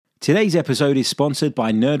Today's episode is sponsored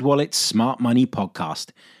by NerdWallet's Smart Money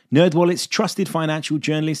Podcast. NerdWallet's trusted financial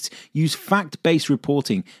journalists use fact-based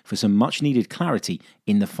reporting for some much-needed clarity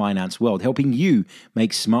in the finance world, helping you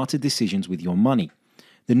make smarter decisions with your money.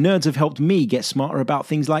 The nerds have helped me get smarter about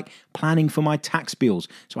things like planning for my tax bills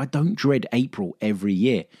so I don't dread April every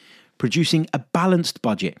year, producing a balanced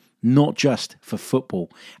budget, not just for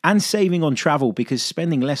football, and saving on travel because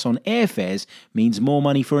spending less on airfares means more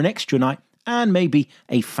money for an extra night and maybe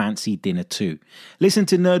a fancy dinner too. Listen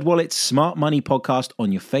to NerdWallet's Smart Money Podcast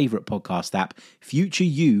on your favorite podcast app. Future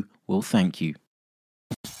you will thank you.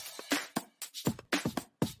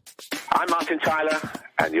 I'm Martin Tyler,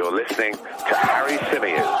 and you're listening to Harry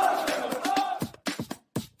Symeou.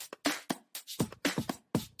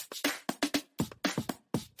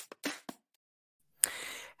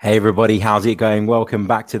 Hey everybody, how's it going? Welcome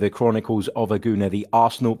back to the Chronicles of a Gooner, the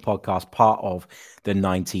Arsenal podcast, part of the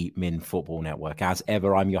 90 Min Football Network. As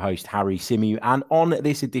ever, I'm your host, Harry Symeou, and on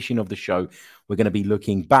this edition of the show, we're going to be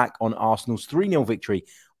looking back on Arsenal's 3-0 victory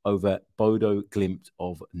over Bodø Glimt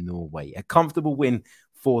of Norway. A comfortable win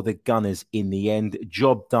for the Gunners in the end.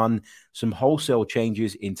 Job done. Some wholesale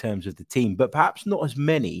changes in terms of the team, but perhaps not as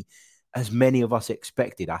many of us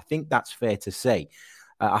expected. I think that's fair to say.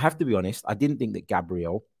 I have to be honest, I didn't think that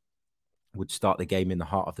Gabriel would start the game in the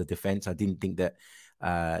heart of the defence. I didn't think that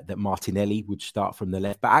that Martinelli would start from the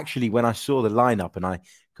left. But actually, when I saw the lineup and I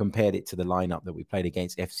compared it to the lineup that we played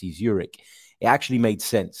against FC Zurich, it actually made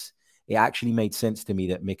sense. It actually made sense to me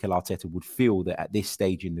that Mikel Arteta would feel that at this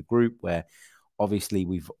stage in the group, where obviously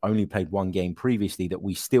we've only played one game previously, that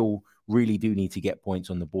we still really do need to get points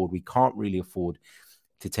on the board. We can't really afford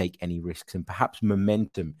to take any risks, and perhaps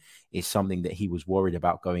momentum is something that he was worried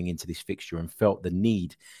about going into this fixture and felt the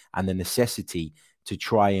need and the necessity to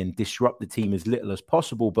try and disrupt the team as little as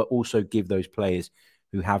possible, but also give those players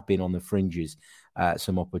who have been on the fringes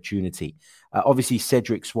some opportunity. Obviously,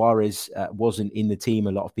 Cedric Soares wasn't in the team.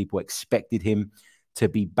 A lot of people expected him to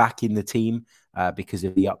be back in the team because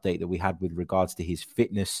of the update that we had with regards to his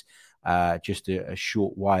fitness just a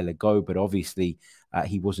short while ago, but obviously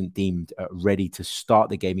he wasn't deemed ready to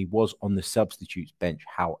start the game. He was on the substitutes bench.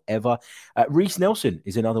 However, Reiss Nelson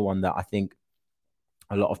is another one that I think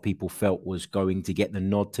a lot of people felt was going to get the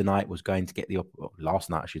nod tonight, was going to get last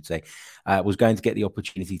night, I should say, was going to get the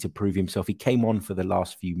opportunity to prove himself. He came on for the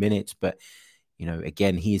last few minutes, but you know,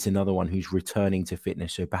 again, he is another one who's returning to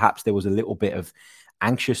fitness. So perhaps there was a little bit of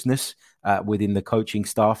anxiousness within the coaching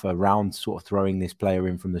staff around sort of throwing this player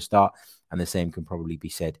in from the start. And the same can probably be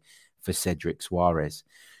said for Cedric Soares.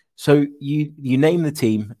 So you name the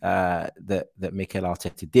team that Mikel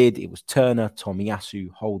Arteta did. It was Turner, Tomiyasu,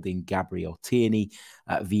 Holding, Gabriel Tierney,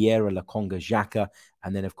 Vieira, Lokonga, Xhaka,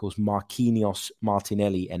 and then, of course, Marquinhos,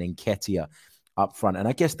 Martinelli, and Nketiah up front. And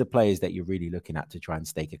I guess the players that you're really looking at to try and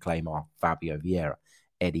stake a claim are Fabio Vieira,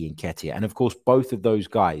 Eddie Nketiah. And, of course, both of those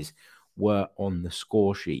guys were on the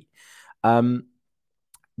score sheet.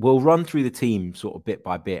 We'll run through the team sort of bit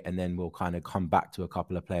by bit, and then we'll kind of come back to a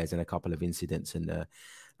couple of players and a couple of incidents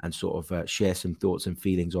and sort of share some thoughts and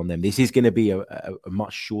feelings on them. This is going to be a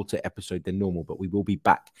much shorter episode than normal, but we will be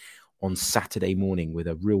back on Saturday morning with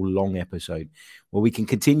a real long episode where we can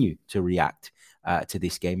continue to react to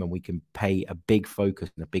this game, and we can pay a big focus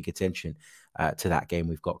and a big attention to that game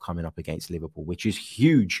we've got coming up against Liverpool, which is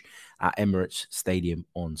huge at Emirates Stadium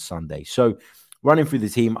on Sunday. So running through the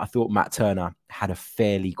team, I thought Matt Turner had a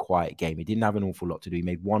fairly quiet game. He didn't have an awful lot to do. He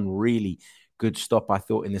made one really good stop, I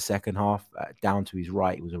thought, in the second half, down to his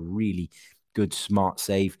right. It was a really good, smart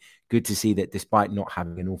save. Good to see that despite not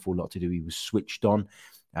having an awful lot to do, he was switched on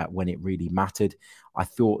when it really mattered. I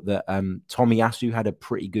thought that Tomiyasu had a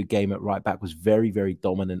pretty good game at right back, was very, very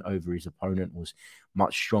dominant over his opponent, was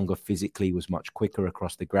much stronger physically, was much quicker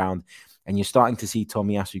across the ground. And you're starting to see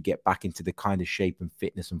Tomiyasu get back into the kind of shape and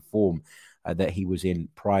fitness and form that he was in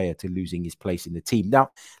prior to losing his place in the team. Now,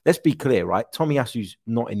 let's be clear, right? Tomiyasu's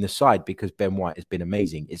not in the side because Ben White has been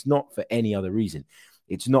amazing. It's not for any other reason.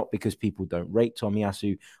 It's not because people don't rate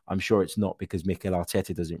Tomiyasu. I'm sure it's not because Mikel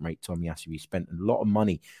Arteta doesn't rate Tomiyasu. He spent a lot of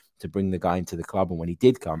money to bring the guy into the club, and when he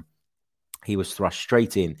did come, he was thrust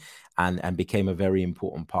straight in and became a very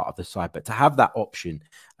important part of the side. But to have that option,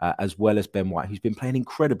 as well as Ben White, who's been playing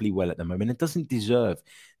incredibly well at the moment and doesn't deserve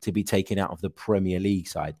to be taken out of the Premier League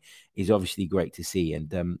side, is obviously great to see.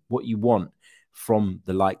 And what you want from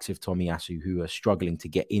the likes of Tomiyasu, who are struggling to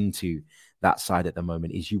get into that side at the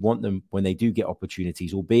moment, is you want them, when they do get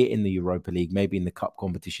opportunities, albeit in the Europa League, maybe in the cup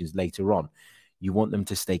competitions later on, you want them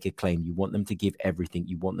to stake a claim. You want them to give everything.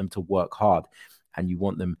 You want them to work hard, and you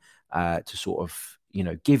want them to sort of,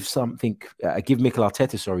 give Mikel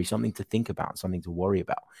Arteta, something to think about, something to worry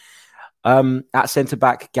about. At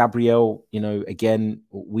centre-back, Gabriel, again,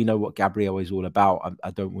 we know what Gabriel is all about.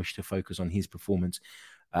 I don't wish to focus on his performance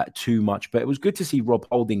too much, but it was good to see Rob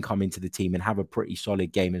Holding come into the team and have a pretty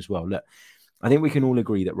solid game as well. Look, I think we can all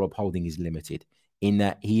agree that Rob Holding is limited in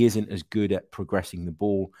that he isn't as good at progressing the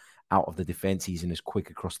ball out of the defence. He isn't as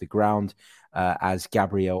quick across the ground as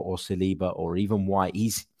Gabriel or Saliba or even White.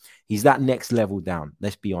 He's that next level down,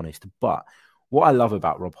 let's be honest. But what I love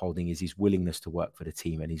about Rob Holding is his willingness to work for the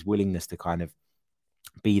team and his willingness to kind of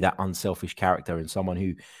be that unselfish character and someone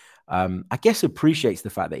who, I guess, appreciates the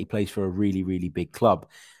fact that he plays for a really, really big club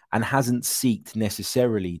and hasn't sought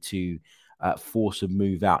necessarily to force a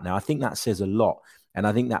move out. Now, I think that says a lot. And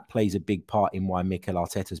I think that plays a big part in why Mikel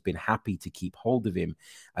Arteta has been happy to keep hold of him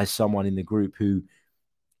as someone in the group who,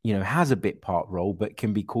 has a bit part role, but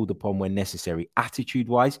can be called upon when necessary.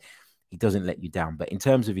 Attitude-wise, he doesn't let you down. But in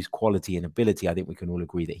terms of his quality and ability, I think we can all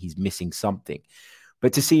agree that he's missing something.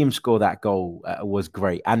 But to see him score that goal was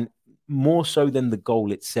great. And more so than the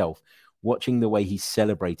goal itself, watching the way he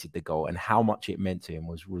celebrated the goal and how much it meant to him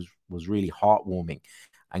was really heartwarming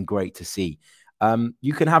and great to see.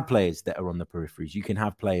 You can have players that are on the peripheries. You can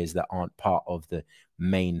have players that aren't part of the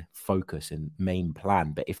main focus and main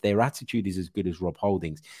plan. But if their attitude is as good as Rob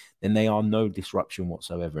Holding's, then they are no disruption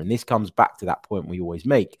whatsoever. And this comes back to that point we always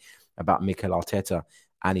make about Mikel Arteta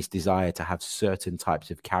and his desire to have certain types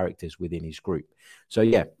of characters within his group. So,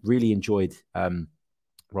 yeah, really enjoyed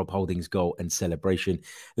Rob Holding's goal and celebration.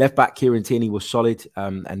 Left back Kieran Tierney was solid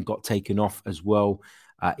and got taken off as well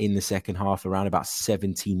in the second half, around about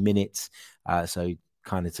 17 minutes. So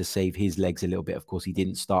kind of to save his legs a little bit. Of course, he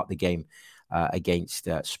didn't start the game against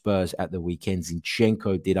Spurs at the weekend.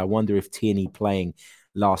 Zinchenko did. I wonder if Tierney playing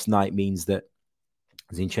last night means that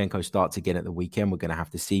Zinchenko starts again at the weekend. We're going to have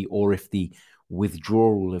to see. Or if the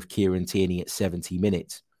withdrawal of Kieran Tierney at 70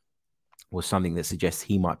 minutes was something that suggests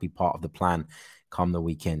he might be part of the plan come the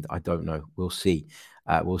weekend. I don't know. We'll see.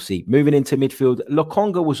 We'll see. Moving into midfield,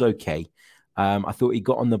 Lokonga was okay. I thought he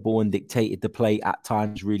got on the ball and dictated the play at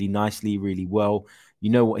times really nicely, really well. You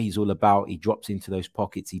know what he's all about. He drops into those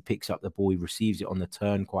pockets. He picks up the ball. He receives it on the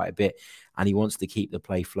turn quite a bit. And he wants to keep the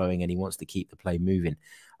play flowing and he wants to keep the play moving.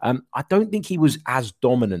 I don't think he was as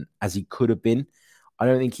dominant as he could have been. I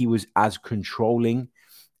don't think he was as controlling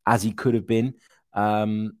as he could have been.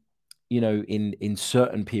 In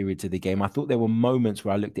certain periods of the game. I thought there were moments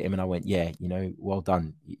where I looked at him and I went, yeah, well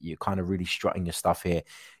done. You're kind of really strutting your stuff here.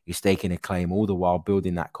 You're staking a claim, all the while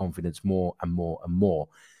building that confidence more and more and more.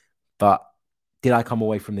 But did I come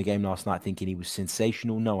away from the game last night thinking he was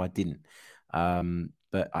sensational? No, I didn't.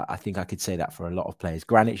 But I think I could say that for a lot of players.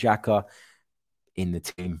 Granit Xhaka in the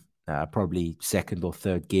team, probably second or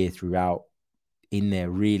third gear throughout, in there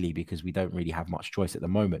really, because we don't really have much choice at the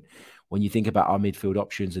moment. When you think about our midfield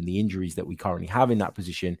options and the injuries that we currently have in that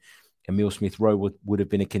position, Emile Smith-Rowe would have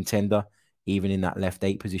been a contender, even in that left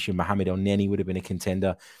 8 position. Mohamed El-Neni would have been a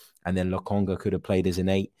contender, and then Lokonga could have played as an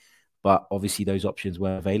 8. But obviously those options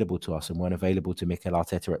weren't available to us and weren't available to Mikel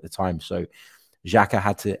Arteta at the time. So Xhaka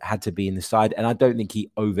had to be in the side, and I don't think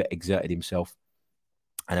he overexerted himself.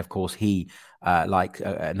 And of course, he, like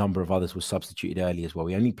a number of others, was substituted early as well.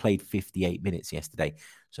 He only played 58 minutes yesterday,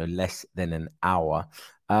 so less than an hour.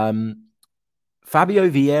 Fabio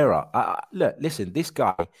Vieira, look, listen, this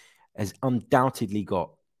guy has undoubtedly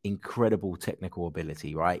got incredible technical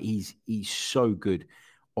ability, right? He's so good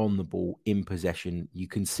on the ball, in possession. You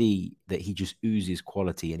can see that he just oozes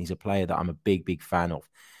quality, and he's a player that I'm a big, big fan of.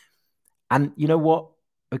 And you know what?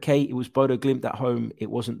 Okay, it was Bodø Glimt at home. It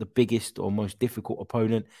wasn't the biggest or most difficult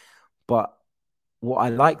opponent. But what I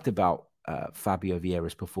liked about Fabio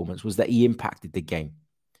Vieira's performance was that he impacted the game.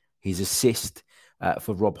 His assist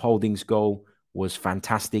for Rob Holding's goal was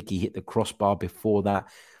fantastic. He hit the crossbar before that.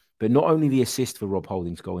 But not only the assist for Rob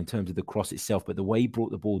Holding's goal in terms of the cross itself, but the way he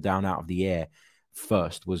brought the ball down out of the air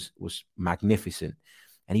first was magnificent.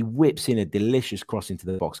 And he whips in a delicious cross into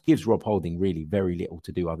the box, gives Rob Holding really very little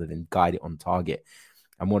to do other than guide it on target.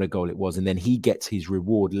 And what a goal it was. And then he gets his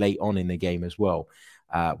reward late on in the game as well,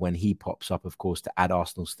 when he pops up, of course, to add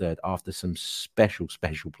Arsenal's third after some special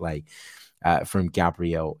play from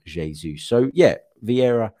Gabriel Jesus. So, yeah,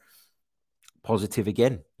 Vieira, positive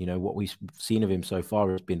again. What we've seen of him so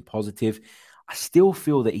far has been positive. I still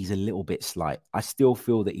feel that he's a little bit slight. I still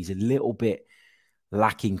feel that he's a little bit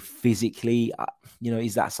lacking physically.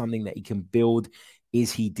 Is that something that he can build?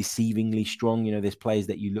 Is he deceivingly strong? There's players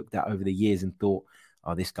that you looked at over the years and thought,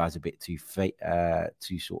 oh, this guy's a bit too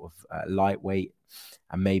sort of lightweight,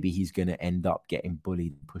 and maybe he's going to end up getting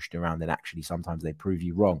bullied and pushed around, and actually sometimes they prove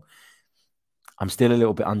you wrong. I'm still a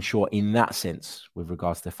little bit unsure in that sense with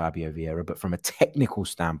regards to Fabio Vieira, but from a technical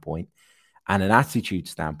standpoint and an attitude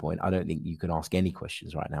standpoint, I don't think you can ask any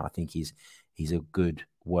questions right now. I think he's a good,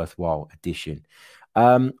 worthwhile addition.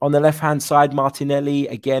 On the left-hand side, Martinelli,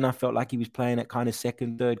 again, I felt like he was playing at kind of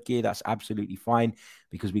second, third gear. That's absolutely fine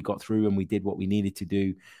because we got through and we did what we needed to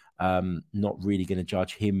do. Not really going to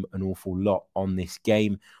judge him an awful lot on this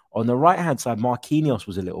game. On the right-hand side, Marquinhos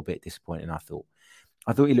was a little bit disappointing, I thought.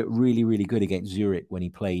 I thought he looked really, really good against Zurich when he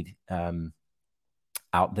played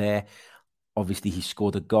out there. Obviously, he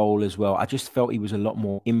scored a goal as well. I just felt he was a lot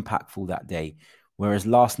more impactful that day. Whereas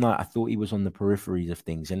last night, I thought he was on the peripheries of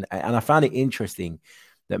things. And I found it interesting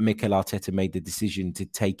that Mikel Arteta made the decision to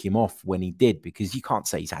take him off when he did, because you can't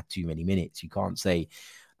say he's had too many minutes. You can't say,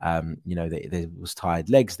 that there was tired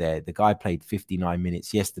legs there. The guy played 59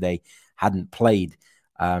 minutes yesterday, hadn't played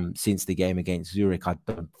since the game against Zurich. I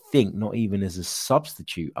don't think, not even as a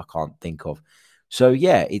substitute, I can't think of. So,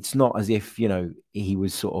 yeah, it's not as if, he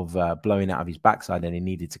was sort of blowing out of his backside and he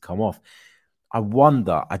needed to come off.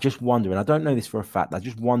 I just wonder, and I don't know this for a fact, I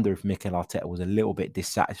just wonder if Mikel Arteta was a little bit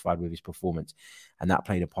dissatisfied with his performance and that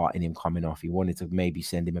played a part in him coming off. He wanted to maybe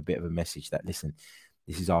send him a bit of a message that, listen,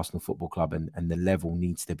 this is Arsenal Football Club and the level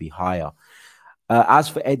needs to be higher. As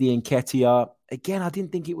for Eddie Nketiah, again, I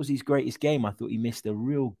didn't think it was his greatest game. I thought he missed a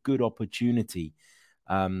real good opportunity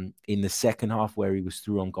in the second half where he was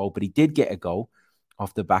through on goal, but he did get a goal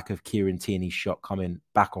off the back of Kieran Tierney's shot coming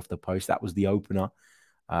back off the post. That was the opener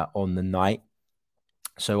on the night.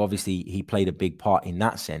 So obviously he played a big part in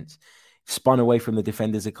that sense. Spun away from the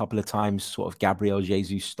defenders a couple of times, sort of Gabriel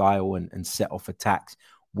Jesus style, and set off attacks.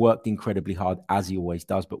 Worked incredibly hard, as he always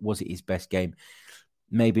does. But was it his best game?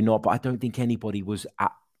 Maybe not. But I don't think anybody was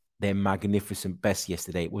at their magnificent best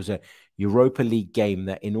yesterday. It was a Europa League game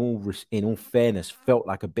that, in all fairness, felt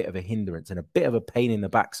like a bit of a hindrance and a bit of a pain in the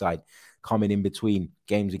backside coming in between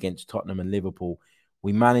games against Tottenham and Liverpool.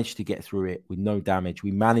 We managed to get through it with no damage.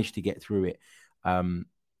 We managed to get through it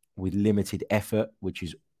with limited effort, which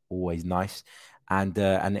is always nice. And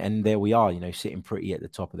there we are, sitting pretty at the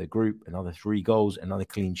top of the group. Another 3 goals, another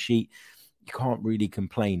clean sheet. You can't really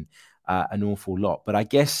complain an awful lot. But I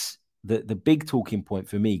guess the big talking point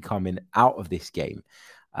for me coming out of this game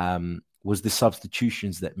was the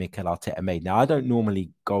substitutions that Mikel Arteta made. Now, I don't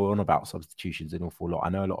normally go on about substitutions an awful lot. I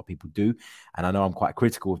know a lot of people do, and I know I'm quite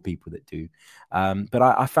critical of people that do. But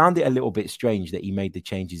I found it a little bit strange that he made the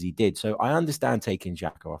changes he did. So I understand taking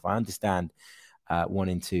Xhaka off. I understand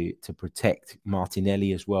wanting to protect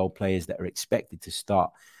Martinelli as well, players that are expected to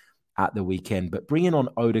start at the weekend. But bringing on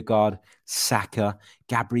Odegaard, Saka,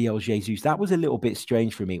 Gabriel Jesus, that was a little bit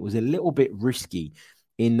strange for me. It was a little bit risky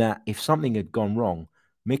in that if something had gone wrong,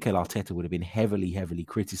 Mikel Arteta would have been heavily, heavily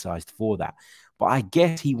criticised for that. But I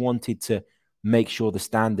guess he wanted to make sure the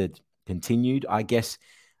standard continued. I guess,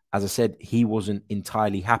 as I said, he wasn't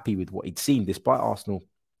entirely happy with what he'd seen, despite Arsenal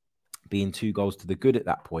being 2 goals to the good at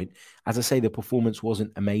that point. As I say, the performance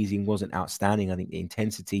wasn't amazing, wasn't outstanding. I think the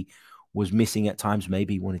intensity was missing at times.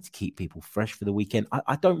 Maybe he wanted to keep people fresh for the weekend.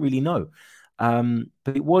 I don't really know.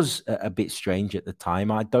 But it was a bit strange at the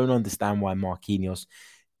time. I don't understand why Marquinhos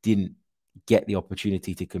didn't get the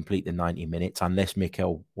opportunity to complete the 90 minutes unless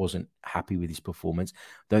Mikel wasn't happy with his performance.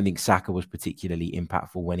 Don't think Saka was particularly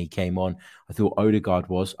impactful when he came on. I thought Odegaard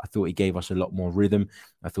was. I thought he gave us a lot more rhythm.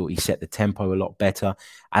 I thought he set the tempo a lot better.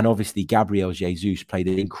 And obviously Gabriel Jesus played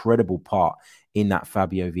an incredible part in that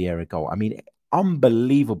Fabio Vieira goal. I mean,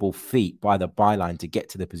 unbelievable feat by the byline to get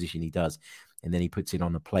to the position he does. And then he puts it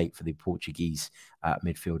on the plate for the Portuguese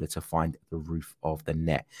midfielder to find the roof of the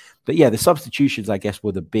net. But yeah, the substitutions, I guess,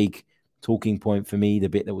 were the big talking point for me, the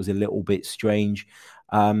bit that was a little bit strange.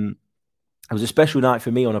 It was a special night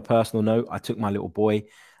for me on a personal note. I took my little boy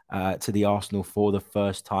to the Arsenal for the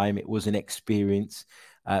first time. It was an experience.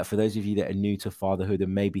 For those of you that are new to fatherhood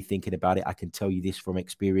and maybe thinking about it, I can tell you this from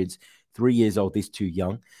experience. 3 years old is too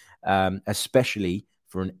young, especially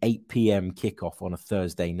for an 8 p.m. kickoff on a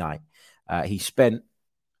Thursday night. He spent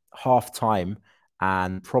half time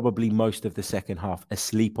and probably most of the second half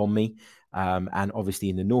asleep on me. And obviously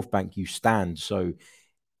in the North Bank, you stand. So,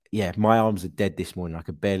 yeah, my arms are dead this morning. I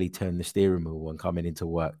could barely turn the steering wheel when coming into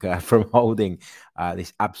work from holding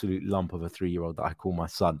this absolute lump of a 3-year-old that I call my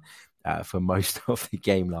son for most of the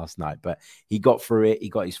game last night. But he got through it. He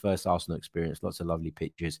got his first Arsenal experience. Lots of lovely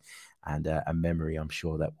pictures and a memory, I'm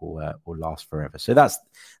sure, that will last forever. So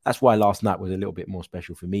that's why last night was a little bit more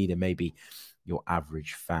special for me than maybe your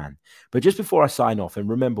average fan. But just before I sign off, and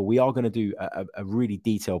remember, we are going to do a really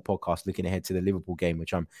detailed podcast looking ahead to the Liverpool game,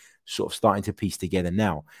 which I'm sort of starting to piece together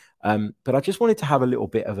now. But I just wanted to have a little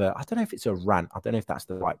bit of I don't know if it's a rant. I don't know if that's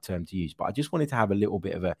the right term to use, but I just wanted to have a little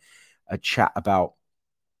bit of a chat about,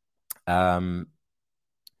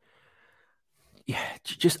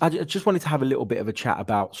 I just wanted to have a little bit of a chat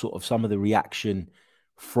about sort of some of the reaction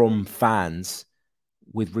from fans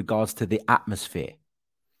with regards to the atmosphere.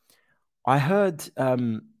 I heard,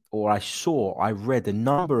 I read a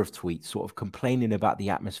number of tweets sort of complaining about the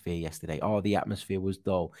atmosphere yesterday. Oh, the atmosphere was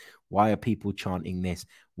dull. Why are people chanting this?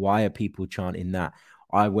 Why are people chanting that?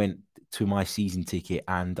 I went to my season ticket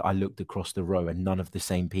and I looked across the row and none of the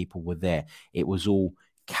same people were there. It was all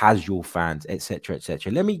casual fans, etc.,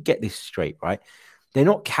 etc. Let me get this straight, right? They're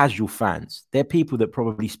not casual fans. They're people that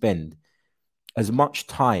probably spend as much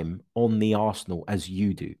time on the Arsenal as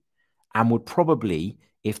you do and would probably,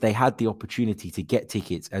 if they had the opportunity to get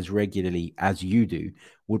tickets as regularly as you do,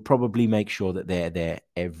 would probably make sure that they're there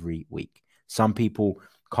every week. Some people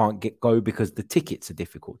can't go because the tickets are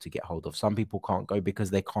difficult to get hold of. Some people can't go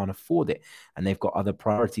because they can't afford it and they've got other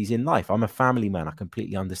priorities in life. I'm a family man. I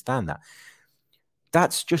completely understand that.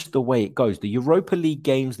 That's just the way it goes. The Europa League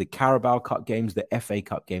games, the Carabao Cup games, the FA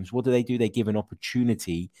Cup games, what do? They give an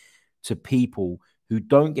opportunity to people who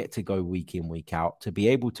don't get to go week in, week out, to be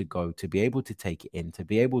able to go, to be able to take it in, to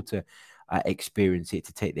be able to experience it,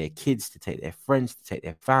 to take their kids, to take their friends, to take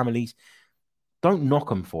their families. Don't knock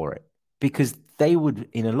them for it, because they would,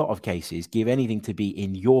 in a lot of cases, give anything to be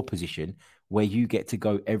in your position where you get to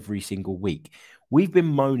go every single week. We've been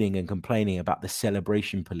moaning and complaining about the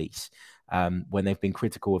celebration police when they've been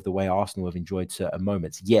critical of the way Arsenal have enjoyed certain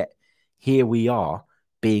moments. Yet here we are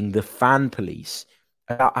being the fan police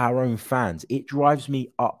about our own fans. It drives me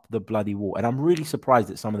up the bloody wall. And I'm really surprised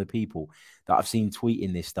at some of the people that I've seen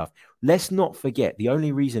tweeting this stuff. Let's not forget, the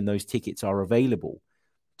only reason those tickets are available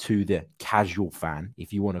to the casual fan,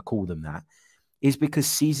 if you want to call them that, is because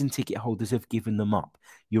season ticket holders have given them up.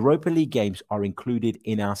 Europa League games are included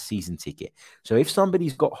in our season ticket. So if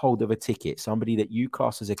somebody's got hold of a ticket, somebody that you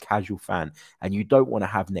class as a casual fan and you don't want to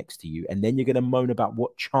have next to you, and then you're going to moan about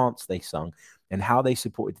what chants they sung and how they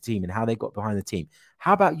supported the team and how they got behind the team,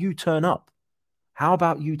 how about you turn up? How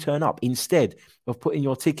about you turn up instead of putting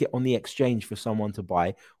your ticket on the exchange for someone to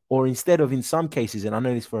buy, or instead of, in some cases, and I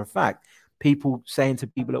know this for a fact, people saying to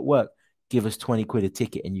people at work, give us 20 quid a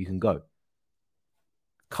ticket and you can go.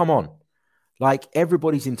 Come on. Like,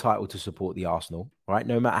 everybody's entitled to support the Arsenal, right?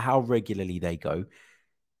 No matter how regularly they go.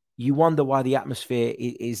 You wonder why the atmosphere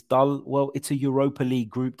is dull. Well, it's a Europa League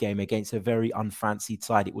group game against a very unfancied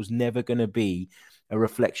side. It was never going to be a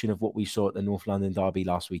reflection of what we saw at the North London derby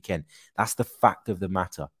last weekend. That's the fact of the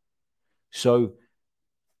matter. So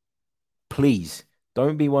please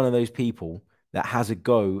don't be one of those people that has a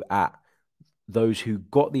go at those who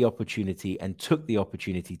got the opportunity and took the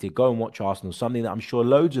opportunity to go and watch Arsenal, something that I'm sure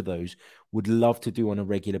loads of those would love to do on a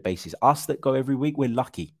regular basis. Us that go every week, we're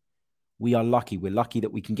lucky. We are lucky. We're lucky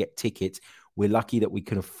that we can get tickets. We're lucky that we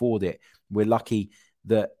can afford it. We're lucky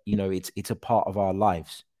that, you know, it's a part of our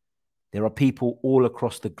lives. There are people all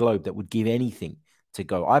across the globe that would give anything to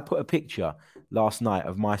go. I put a picture last night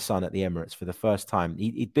of my son at the Emirates for the first time.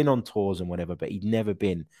 He'd been on tours and whatever, but he'd never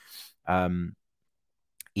been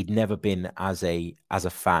as a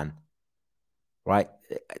fan, right,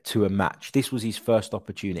 to a match. This was his first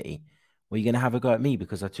opportunity. Well, you're going to have a go at me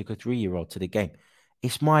because I took a 3-year-old to the game.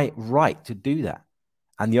 It's my right to do that.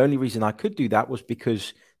 And the only reason I could do that was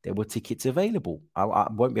because there were tickets available. I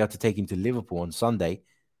won't be able to take him to Liverpool on Sunday,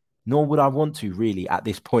 nor would I want to really at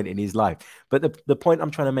this point in his life. But the point I'm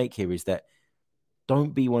trying to make here is that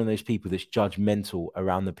don't be one of those people that's judgmental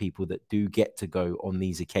around the people that do get to go on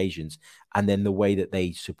these occasions and then the way that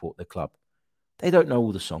they support the club. They don't know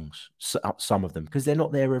all the songs, some of them, because they're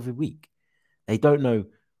not there every week. They don't know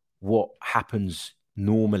what happens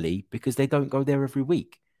normally because they don't go there every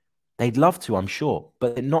week. They'd love to, I'm sure,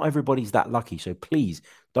 but not everybody's that lucky. So please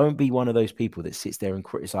don't be one of those people that sits there and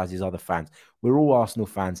criticizes other fans. We're all Arsenal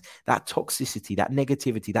fans. That toxicity, that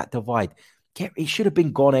negativity, that divide, it should have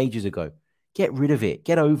been gone ages ago. Get rid of it.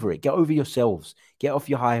 Get over it. Get over yourselves. Get off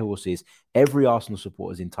your high horses. Every Arsenal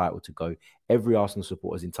supporter is entitled to go. Every Arsenal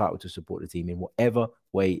supporter is entitled to support the team in whatever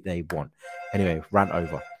way they want. Anyway, rant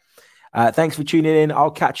over. Thanks for tuning in.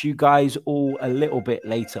 I'll catch you guys all a little bit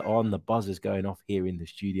later on. The buzzer's going off here in the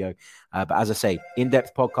studio. But as I say,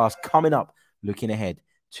 in-depth podcast coming up, looking ahead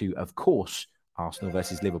to, of course, Arsenal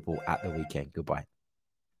versus Liverpool at the weekend. Goodbye.